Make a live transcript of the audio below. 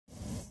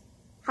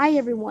Hi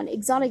everyone,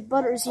 Exotic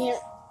Butters here,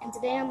 and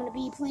today I'm going to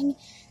be playing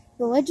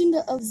The Legend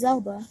of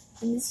Zelda,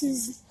 and this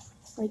is,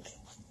 like,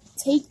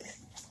 take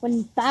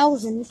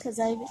 1000, because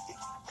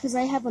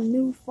I have a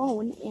new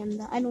phone,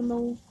 and I don't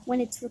know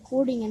when it's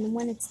recording and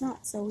when it's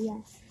not, so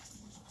yeah.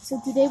 So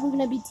today we're going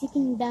to be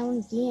taking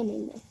down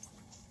Ganon.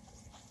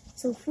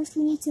 So first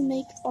we need to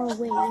make our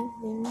way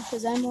there,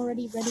 because I'm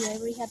already ready. I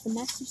already have the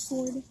Master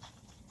Sword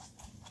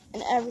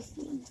and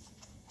everything.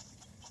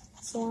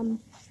 So I'm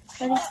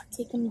ready to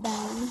take him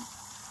down.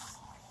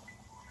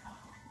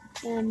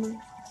 And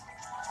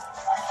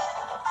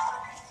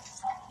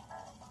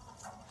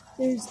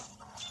there's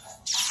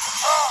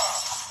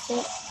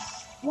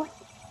what?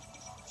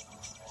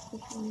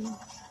 Okay.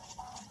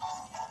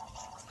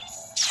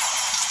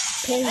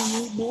 Parry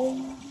me, boy.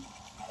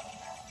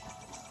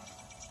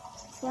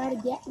 Try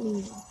to get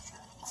me.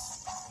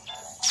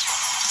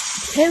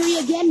 Parry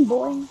again,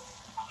 boy.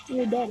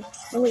 You're dead.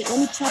 Oh wait, let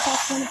me chop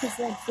off one of his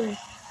legs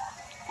first.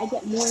 I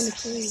get more in the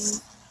parry.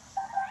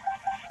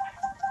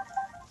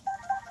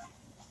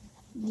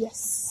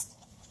 Yes.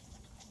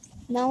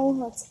 Now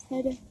let's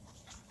head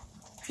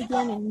to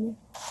Ganon.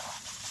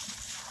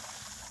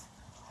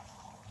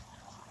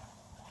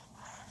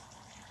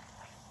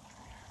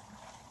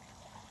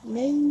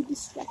 No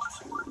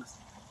distractions.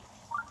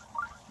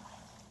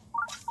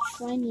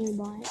 Shrine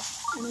nearby.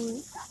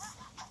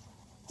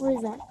 Where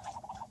is that?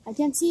 I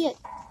can't see it.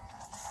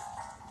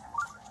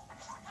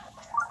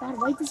 God,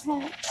 why does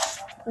that?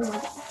 Oh my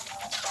god.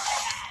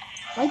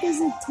 Why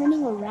does it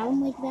turning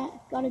around like that?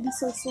 Gotta be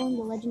so slow in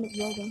The Legend of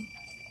Zelda.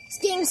 This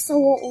game is so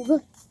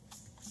old.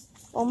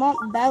 Well, not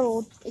that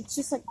old. It's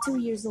just like 2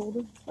 years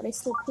old, but I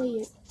still play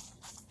it.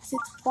 It's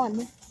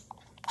fun.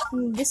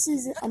 And this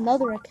is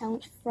another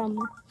account from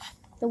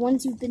the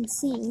ones you've been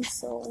seeing,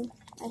 so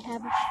I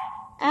have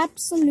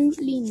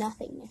absolutely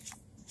nothing.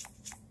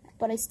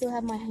 But I still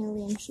have my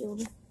Hylian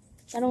shield.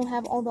 I don't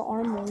have all the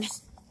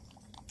armors.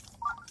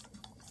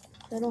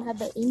 I don't have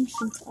the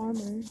ancient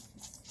armor.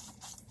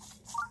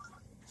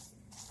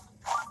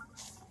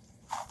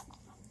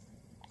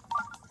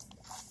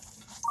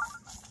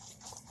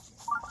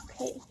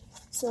 Okay,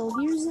 so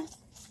here's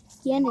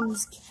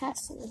Ganon's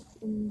castle,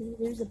 and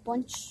there's a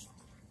bunch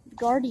of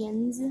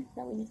guardians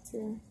that we need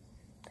to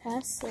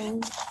pass, so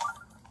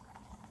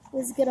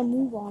let's get a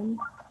move on.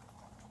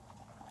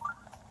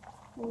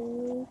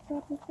 Oh,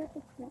 crap.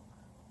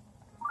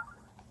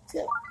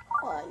 So,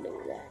 I know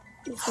that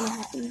is gonna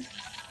happen.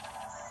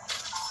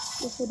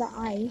 Go for the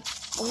eye.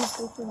 Always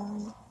go for the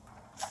eye.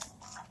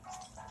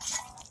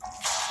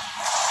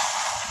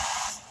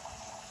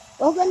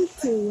 Welcome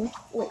to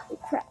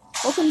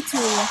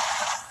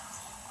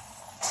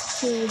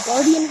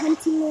Guardian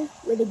Hunting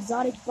with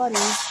Exotic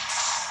Butters.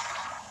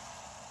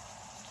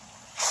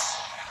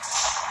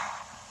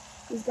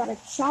 He's gotta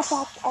chop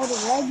off all the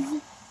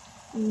legs,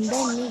 and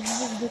then he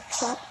just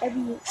chop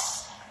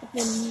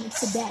everything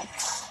to death.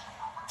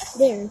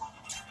 There.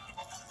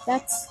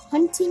 That's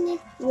hunting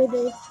with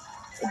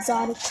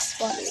Exotic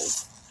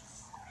Butters.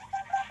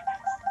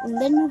 And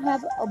then you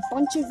have a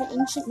bunch of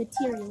ancient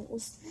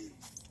materials.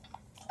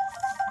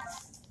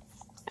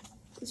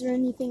 Is there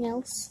anything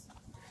else?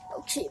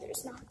 Okay,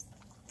 there's not.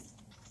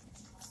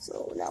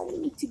 So now we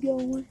need to go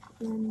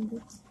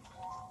and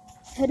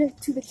head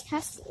to the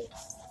castle.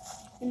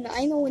 And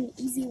I know an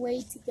easy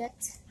way to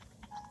get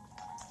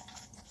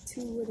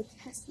to the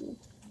castle,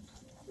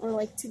 or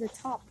like to the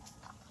top.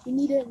 You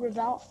need a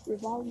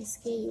Rivali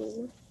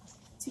scale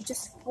to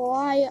just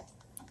fly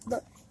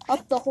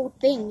up the whole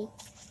thing.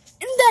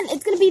 And then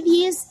it's gonna be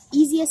the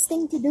easiest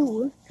thing to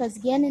do, because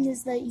Ganon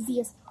is the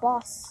easiest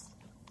boss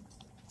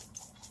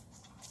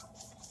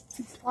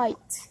to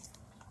fight.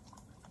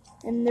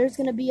 And there's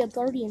gonna be a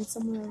guardian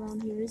somewhere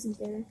around here, isn't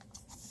there?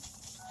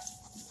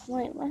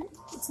 Wait, what?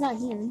 It's not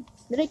here.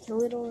 Did I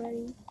kill it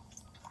already?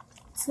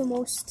 It's the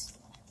most...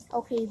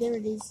 Okay, there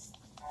it is.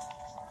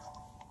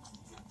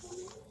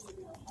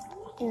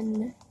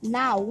 And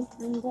now,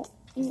 I'm going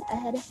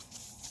ahead.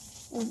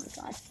 Oh my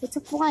god. It's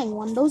a flying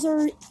one. Those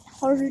are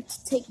harder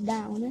to take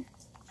down,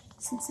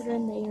 since they're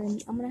in the air.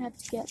 And I'm gonna have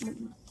to get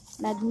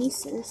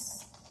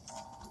Magnesis.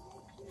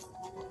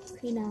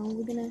 Okay, now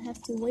we're gonna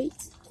have to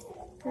wait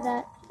for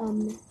that,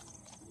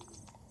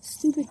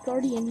 stupid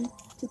guardian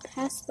to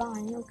pass by.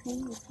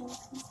 Okay.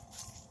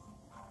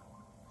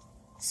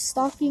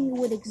 Stalking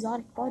with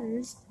Exotic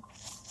Butters.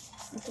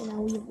 Okay,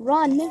 now we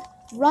run.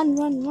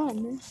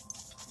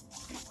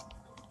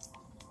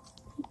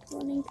 Keep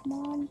running, come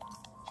on.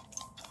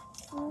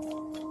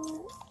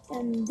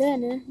 And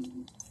then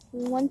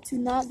we want to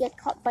not get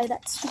caught by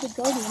that stupid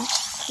guardian.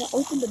 Now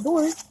open the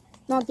door,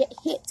 not get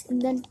hit,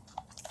 and then...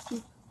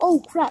 Oh,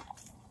 crap.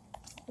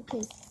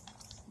 Okay,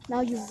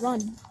 now you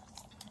run.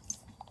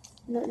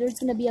 No, there's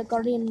gonna be a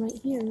guardian right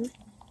here.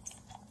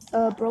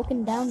 A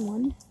broken down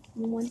one.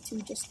 You want to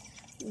just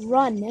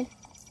run.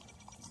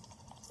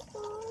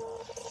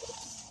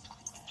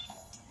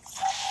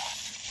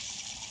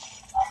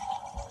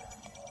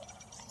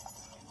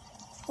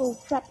 Oh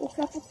crap.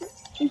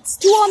 It's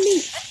two on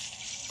me.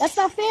 That's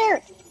not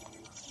fair.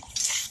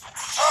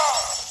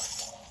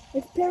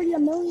 I've parried a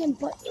million,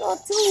 but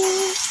not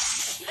two.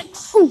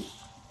 Ooh.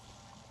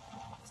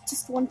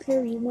 Just one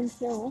parry, one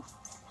kill.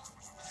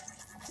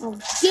 Oh,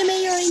 give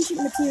me your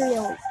ancient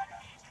materials.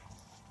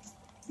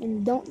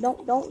 And don't, no,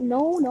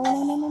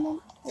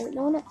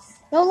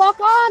 lock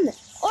on!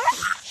 Oh!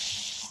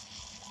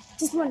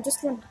 Just run.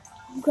 Oh,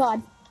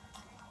 God.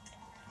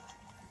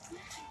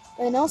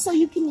 And also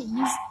you can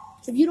use,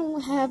 if you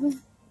don't have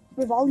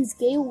Rivali's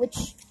Gale,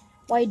 which,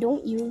 why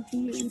don't you?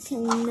 You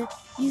can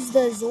use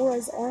the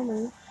Zora's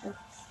armor. Like,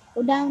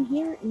 go down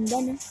here and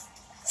then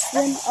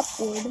swim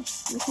upward.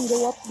 You can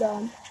go up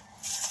the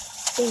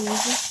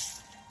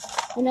things.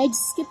 And I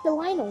just skipped the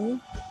line only,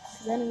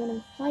 because I don't want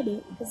to fight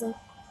it, because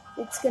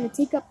it's going to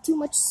take up too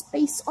much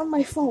space on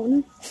my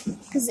phone,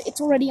 because it's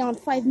already on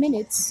 5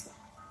 minutes.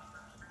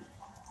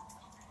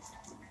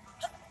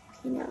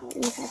 Okay, now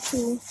we have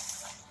to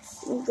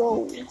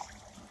go.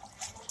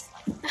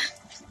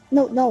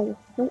 No,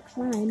 don't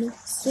climb.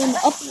 Swim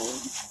upward.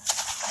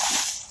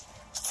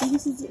 See,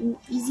 this is an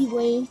easy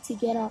way to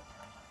get up.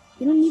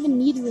 You don't even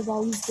need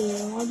Rivali's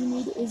Gale. All you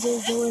need is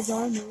Zora's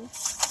armor.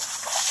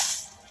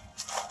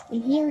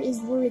 And here is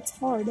where it's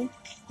hard. You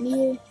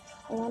need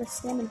a lot of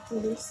stamina for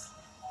this.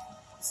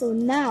 So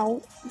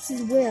now, this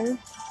is where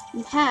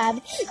you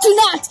have... Do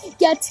not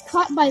get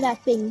caught by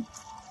that thing!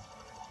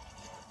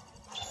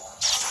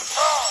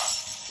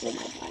 Oh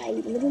my god, I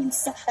literally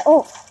suck at...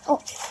 Oh!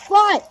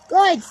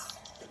 Glide!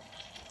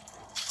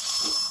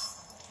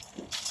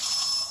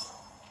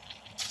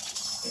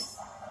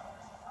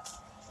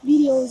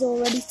 Video is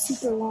already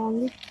super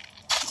long.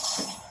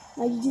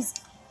 Now you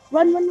just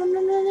run.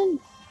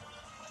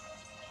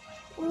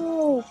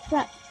 Oh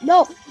crap!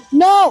 No!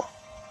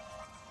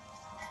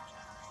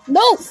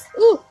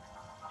 Ooh!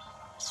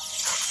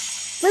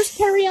 First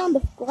carry on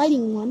the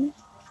gliding one.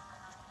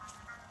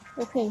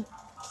 Okay,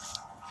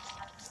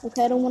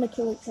 I don't want to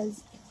kill it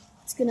because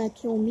it's gonna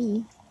kill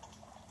me.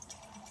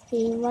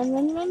 Okay, run.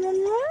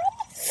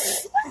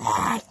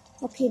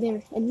 Okay,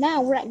 there. And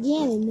now we're at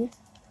Ganon.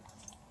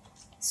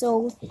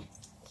 So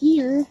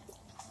here,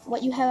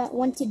 what you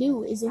want to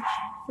do is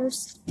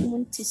first you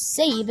want to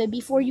save it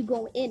before you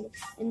go in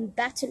and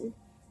battle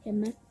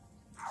him.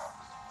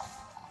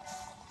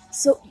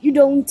 So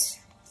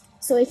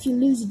if you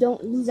lose, you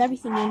don't lose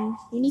everything, and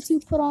you need to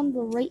put on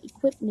the right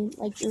equipment,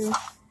 like your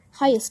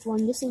highest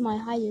one. This is my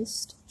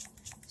highest.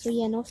 So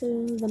yeah, and also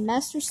the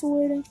Master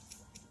Sword,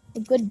 a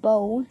good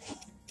bow,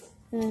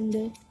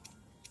 and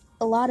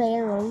a lot of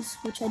arrows,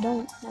 which I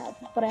don't have,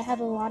 but I have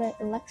a lot of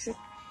electric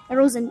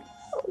arrows, and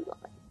oh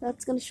god,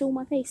 that's gonna show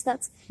my face.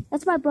 That's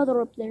my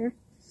brother up there.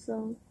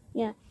 So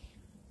yeah,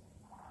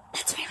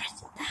 that's me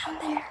right down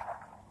there.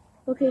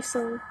 Okay,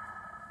 so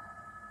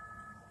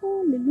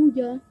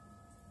hallelujah.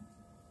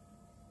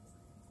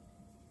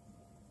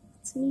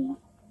 It's me.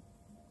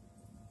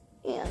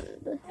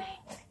 And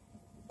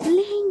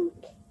Link.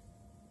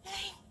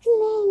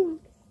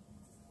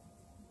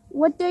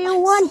 What do you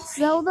want,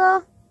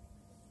 Zelda?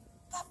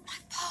 But my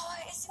power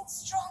isn't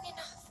strong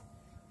enough.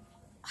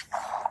 I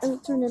can't. I'll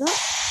turn it up.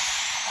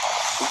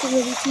 It's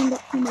already turned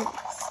up 2 minutes.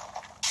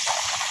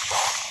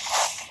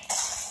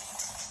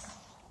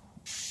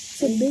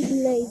 It's a big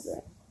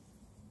laser.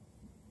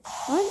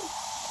 What?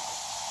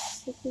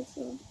 Okay,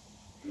 so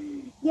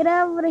get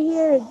over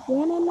here,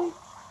 Ganon.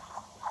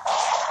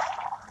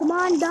 Come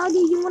on, doggy,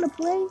 you wanna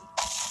play?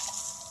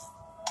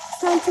 It's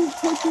time to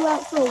take you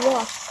out for a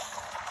walk.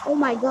 Oh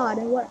my god,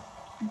 what?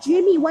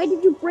 Jimmy, why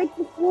did you break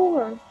the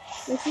floor?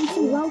 You're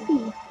so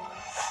wealthy.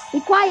 Be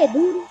quiet,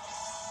 dude.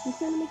 I'm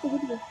trying to make a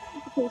video.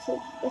 Okay,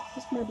 so that's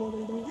just my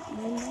brother. Don't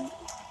mind that.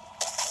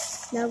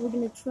 Now we're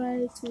gonna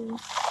try to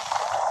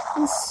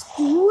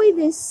destroy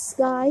this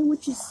guy,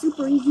 which is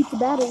super easy to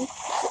battle.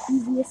 The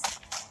easiest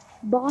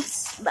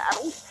boss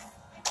battle.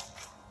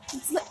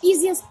 It's the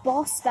easiest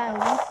boss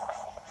battle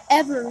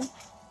ever.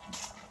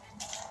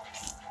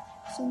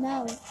 So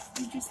now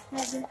you just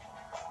have to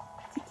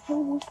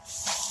kill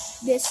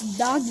this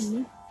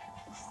doggy.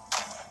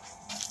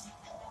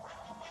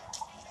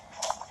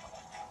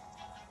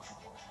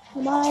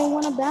 Come on, I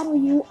want to battle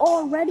you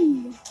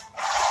already.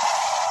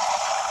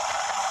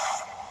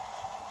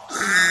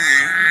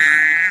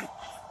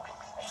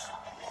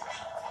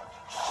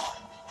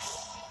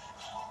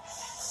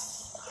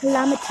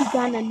 Calamity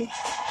Ganon.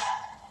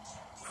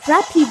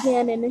 Crappy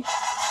Ganon.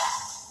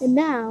 And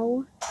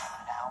now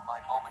my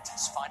moment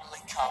has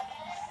finally come.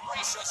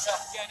 Brace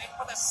yourself, Ganon,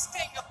 for the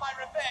sting of my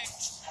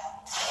revenge.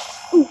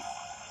 ooh.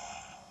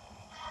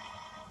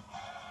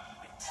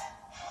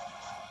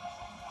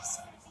 This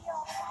will be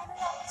our final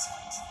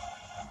opportunity.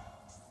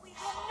 We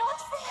will not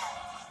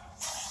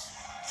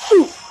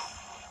fail.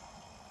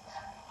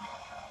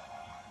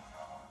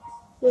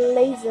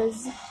 Lasers.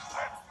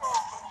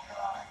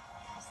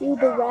 Feel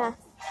the wrath.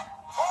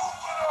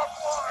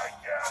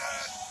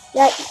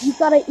 Yeah, you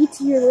gotta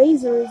eat your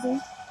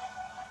lasers.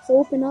 So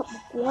open up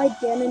wide,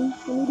 Ganon.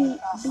 You need to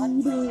be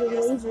eating your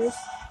lasers.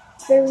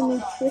 It's very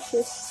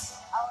nutritious.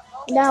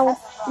 Now,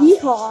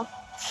 yeehaw,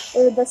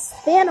 or the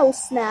Thanos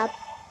snap.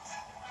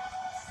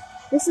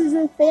 This is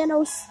a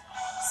Thanos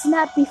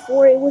snapped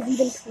before it was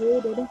even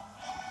created.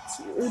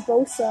 It's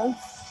Urbosa,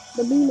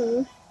 the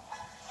lemur.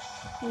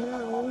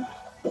 Now,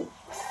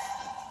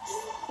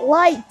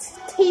 light,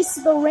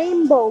 taste the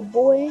rainbow,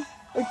 boy,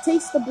 or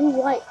taste the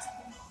blue light.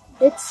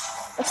 It's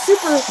a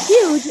super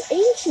huge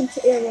ancient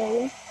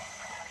arrow.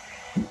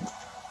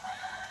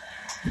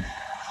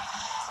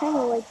 Kind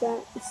of like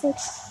that. It's like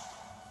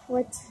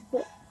what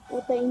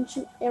the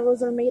ancient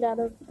arrows are made out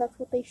of. That's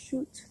what they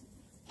shoot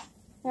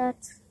at.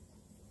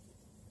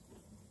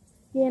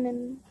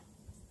 Ganon.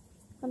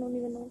 I don't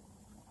even know.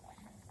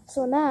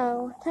 So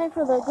now, time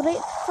for the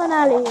great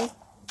finale.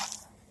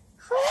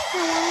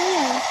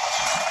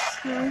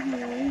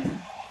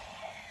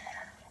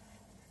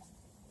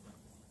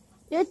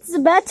 It's a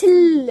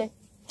battle!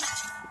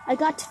 I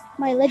got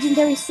my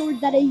legendary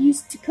sword that I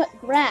used to cut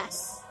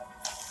grass.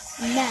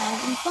 Now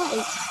we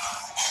fight.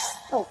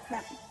 Oh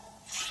crap.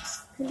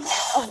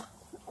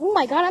 Oh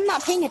my god, I'm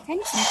not paying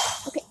attention.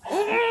 Okay.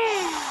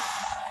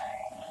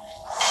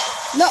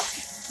 No!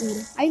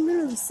 Dude, I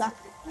literally suck.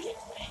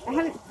 I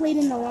haven't played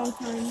in a long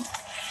time.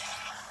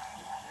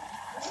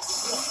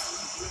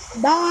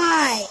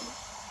 Die!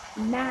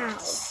 Now.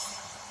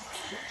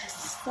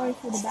 Sorry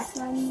for the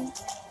background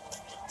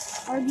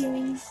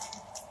arguing.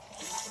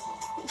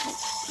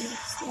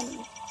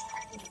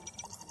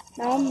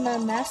 Now I'm the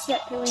master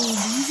at throwing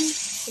these.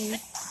 So,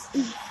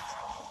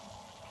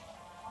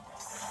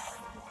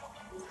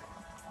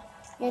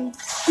 and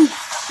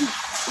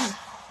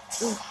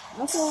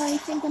also, I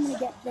think I'm gonna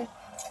get the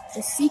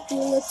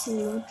sequel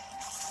to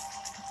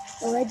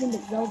The Legend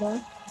of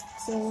Zelda.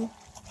 So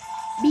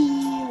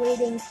be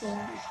waiting for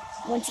that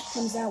once it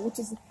comes out, which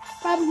is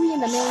probably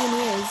in a million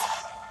years.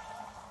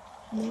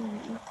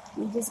 Man,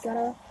 we just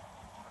gotta.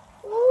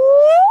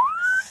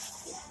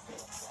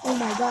 Oh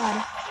my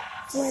god.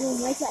 So I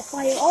don't like that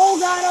fire. Oh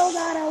god, oh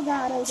god, oh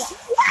god, oh god.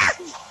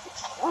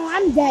 Oh,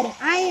 I'm dead.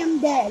 I am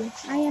dead.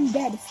 I am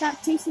dead.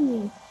 Stop chasing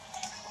me.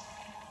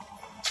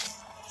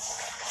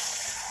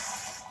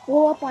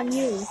 Blow up on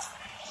you.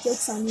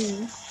 Joke's on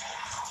you.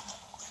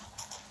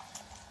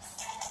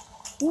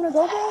 You wanna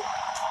go, bro?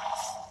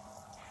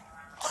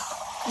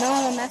 No,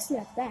 I'm a master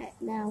at that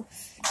now.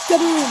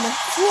 Kaboom!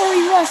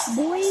 Flurry rush,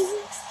 boys!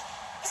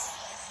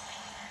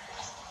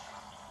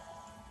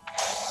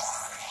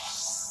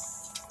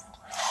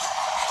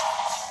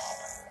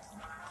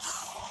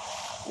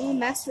 I'm a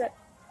master at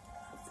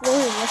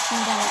flurry rushing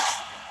that.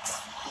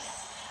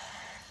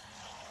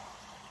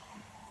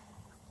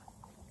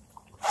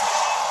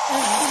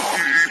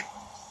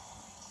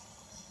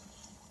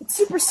 It's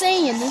Super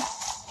Saiyan!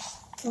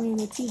 Oh,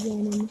 yeah, it's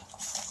Ganon.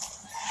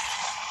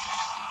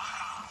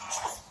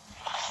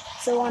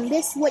 So on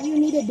this, what you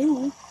need to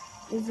do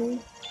is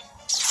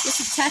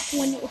just attack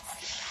when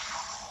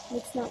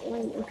it's not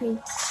right. Okay,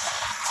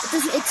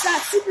 it's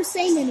not Super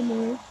Saiyan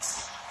anymore.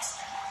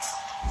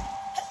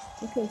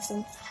 Okay,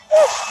 so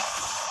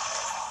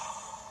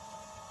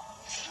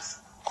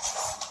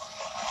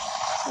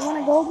you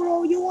wanna go,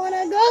 bro? You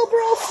wanna go,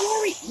 bro?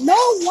 Flurry?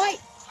 No, what?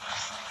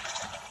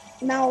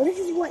 Now this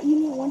is what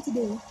you want to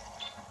do,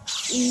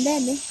 and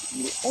then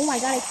oh my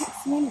god, I can't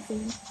see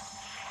anything.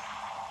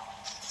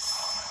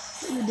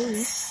 What you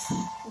do?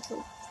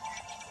 Okay.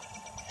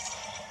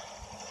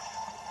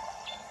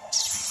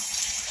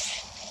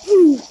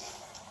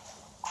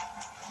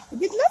 I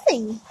did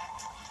nothing.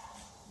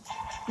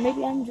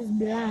 Maybe I'm just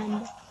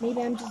blind.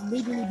 Maybe I'm just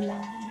legally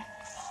blind.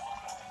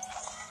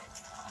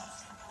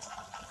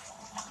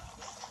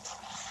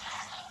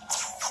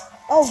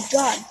 Oh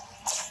god.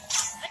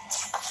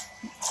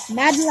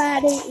 Mad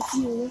lad, if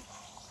you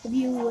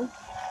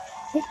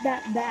hit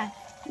that back,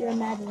 you're a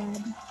mad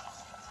lad.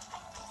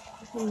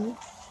 Okay.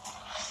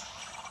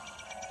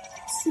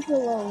 Super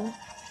low.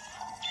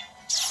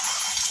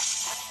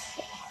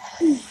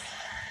 This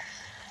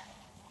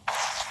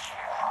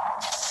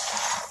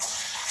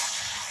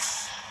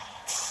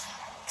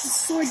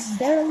sword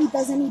barely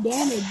does any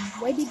damage.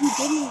 Why did you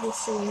give me this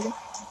sword? It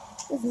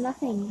does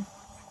nothing.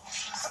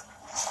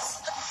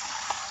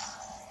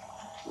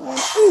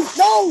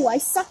 No! I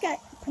suck at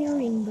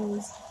parrying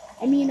those.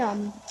 I mean,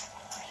 no.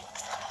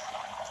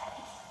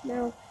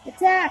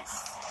 Attack!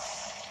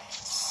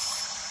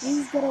 You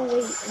just gotta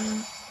wait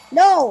and...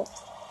 No!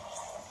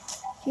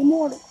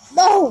 Immortal.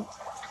 No!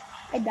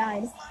 I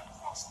died.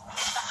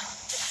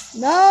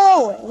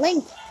 No!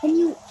 Link,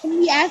 can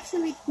we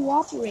actually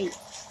cooperate?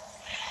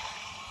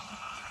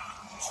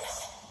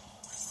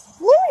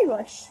 Flurry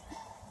rush!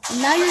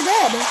 And now you're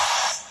dead.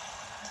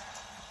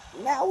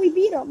 Now we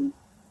beat him.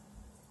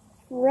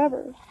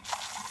 Forever.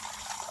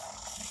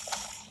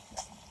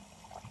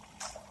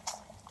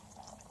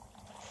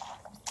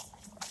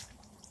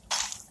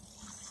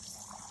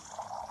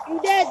 You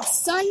dead,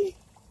 son?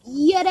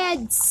 You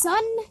dead,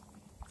 son?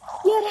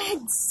 You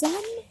dead,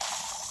 son?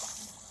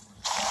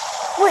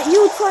 What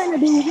you trying to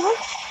do, huh?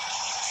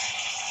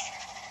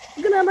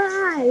 You're gonna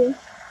die.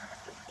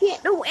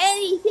 Can't do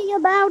anything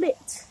about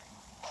it.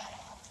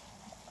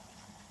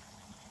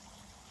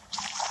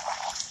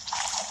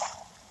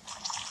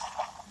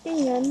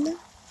 And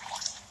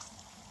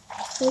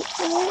wait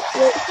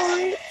for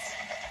it.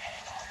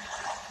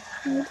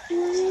 Wait for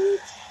it.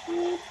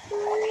 Wait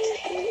for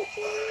it.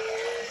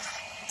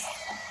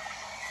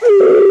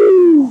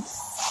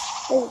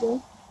 There we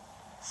go.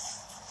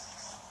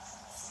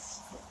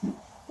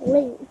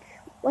 Link,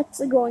 what's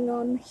going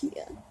on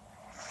here?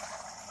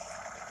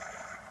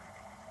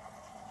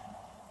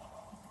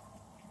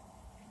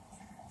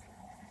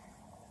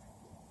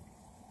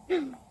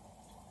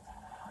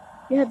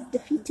 You have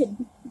defeated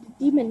the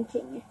Demon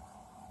King,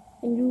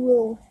 and you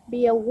will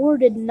be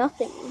awarded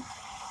nothing.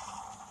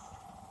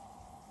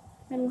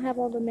 I don't have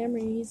all the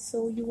memories,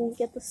 so you won't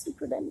get the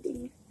secret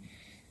ending.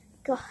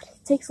 God,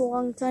 it takes a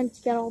long time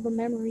to get all the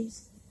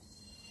memories.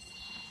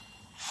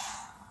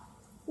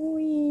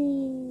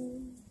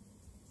 Whee.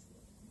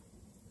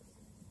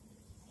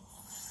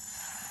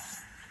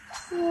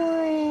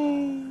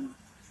 Whee.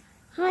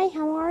 Hi,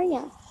 how are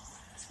ya?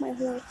 It's my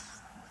horse.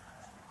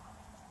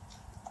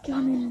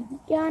 Ganon,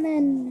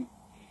 Ganon.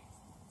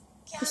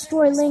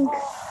 Destroy Link.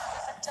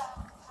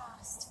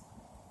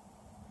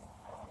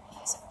 He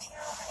is a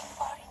pure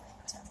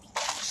embodiment of the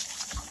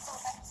ancient evil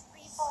that is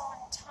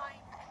reborn time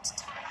and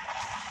time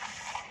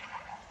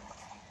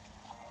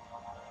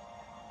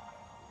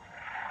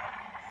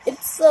again.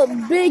 It's a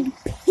big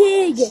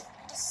pig.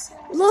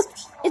 Look,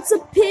 it's a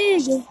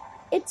pig.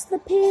 It's the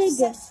pig.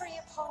 Set free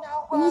upon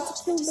our We need world,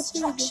 to kill the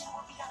destruction pig.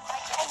 will be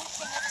unlike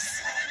anything ever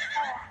seen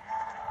before.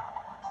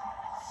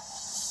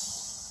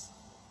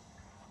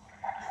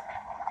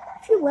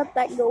 If you let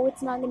that go,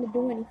 it's not going to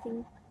do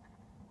anything.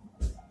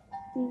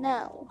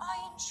 Now,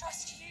 I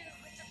entrust you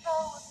with the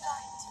bow of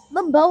light,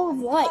 the bow of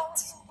light.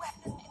 powerful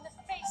weapon in the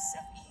face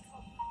of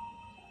evil.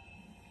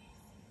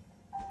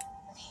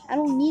 I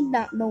don't need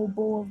that no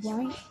bow of You light.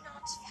 may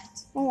not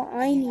yet. All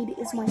I need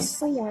is my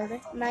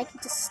sword, and I can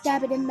just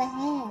stab it in the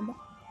head.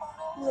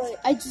 Right,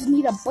 I just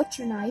need a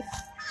butcher knife.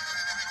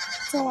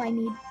 That's all I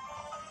need.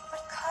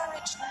 But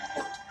courage need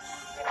not be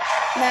here.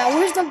 Now,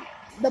 where's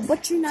the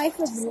butcher knife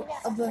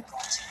of the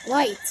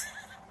light?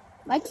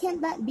 Why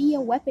can't that be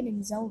a weapon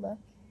in Zelda?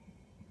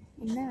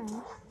 And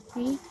now,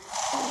 we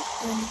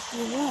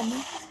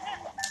run.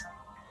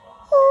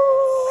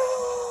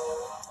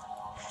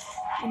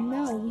 And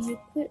now we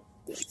equip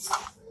this.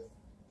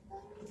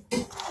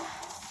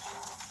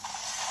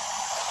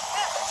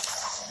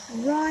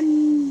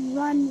 Run,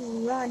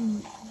 run,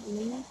 run,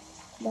 Link.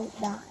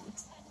 Don't die.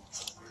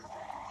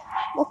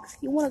 Look,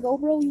 you wanna go,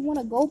 bro? You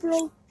wanna go,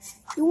 bro?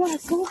 You wanna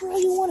go, bro?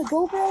 You wanna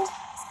go, bro?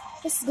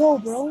 Let's go,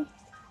 bro.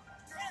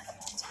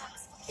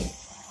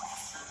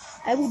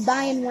 I will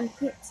die in one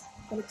hit,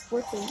 but it's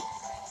worth it.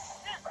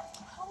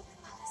 Hold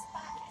us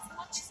back as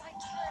much as I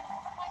can.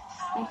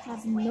 My I power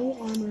have no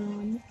armor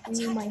on,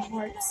 only my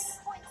hearts.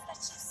 points that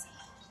you see.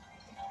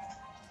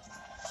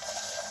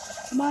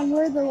 Come on,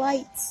 where are the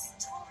lights?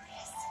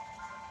 Victorious.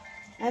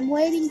 I'm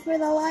waiting for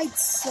the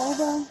lights,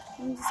 Zelda.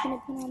 I'm just gonna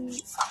put on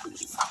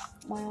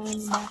my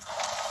arm back.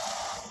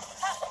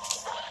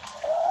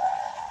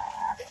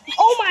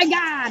 Oh my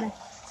god!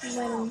 I'm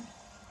waiting.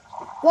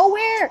 Go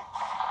where?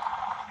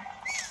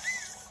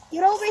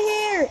 Get over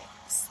here!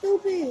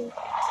 Stupid!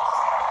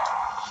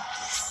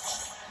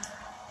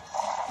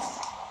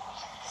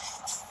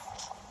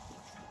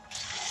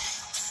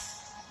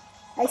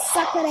 I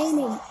suck at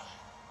aiming.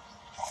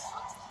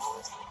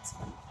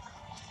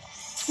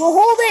 Well,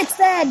 hold it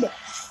then!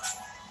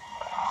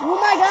 Oh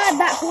my god,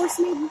 that horse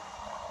made me...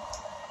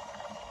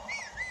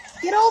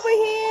 Get over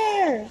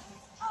here!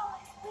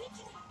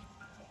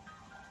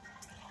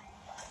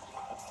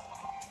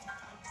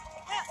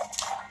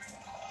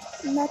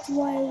 And that's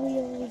why we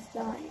always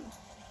die.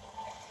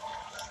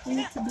 We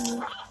need to be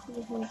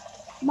over here.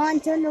 Come on,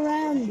 turn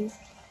around.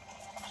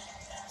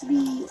 To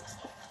be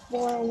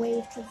far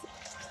away because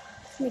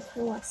it's gonna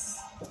kill us.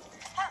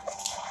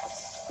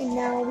 And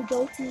now we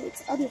go to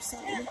its other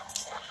side.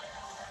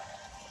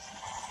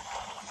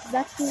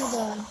 That's where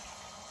the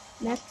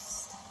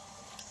next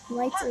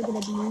lights are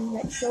gonna be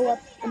that show up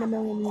in a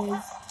million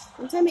years.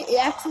 One time it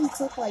actually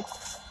took like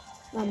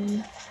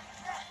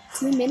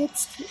 2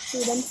 minutes for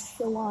them to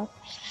show up,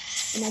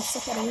 and I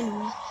suck at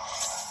aiming.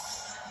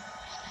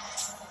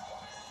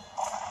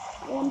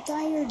 Oh, I'm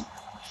tired.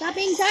 Stop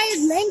being tired,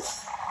 Link.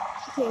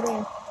 Okay,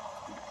 there.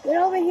 Get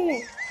over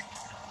here.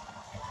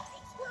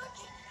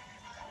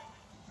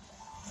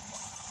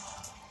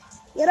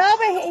 Get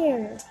over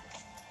here.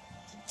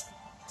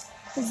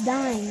 It's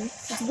dying.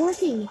 It's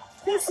working.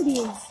 Of course it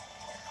is.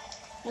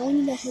 Now we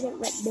need to hit it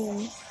right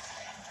there.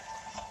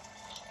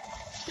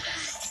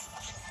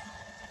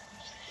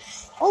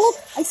 Oh look,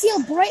 I see a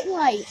bright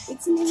light.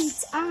 It's in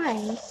its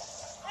eye.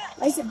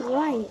 Why is it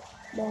bright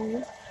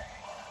though?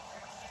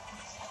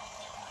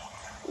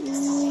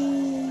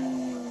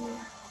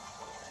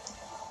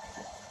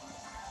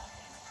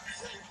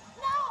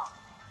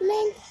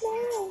 Link,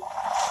 no.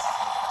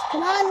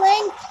 Come on,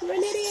 Link. You're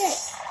an idiot.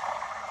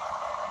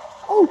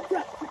 Oh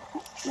crap.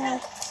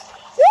 No.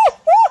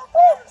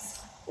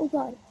 Oh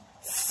god.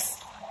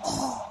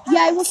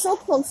 Yeah, I was so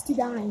close to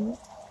dying.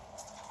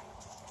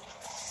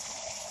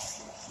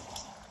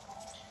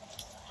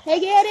 Hey,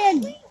 get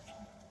in!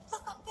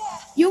 Look up there.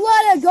 You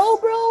wanna go,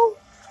 bro?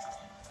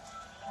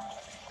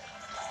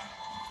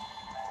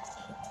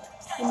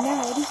 And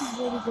now this is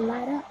where we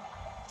glide up.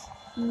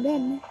 And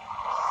then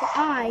the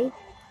eye.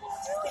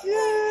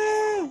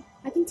 No!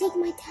 I can take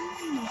my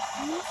time.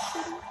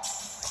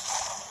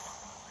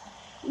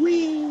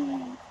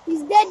 Whee!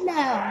 He's dead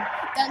now.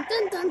 Dun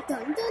dun dun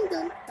dun dun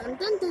dun dun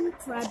dun dun.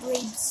 Crab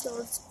Rage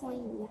starts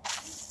playing.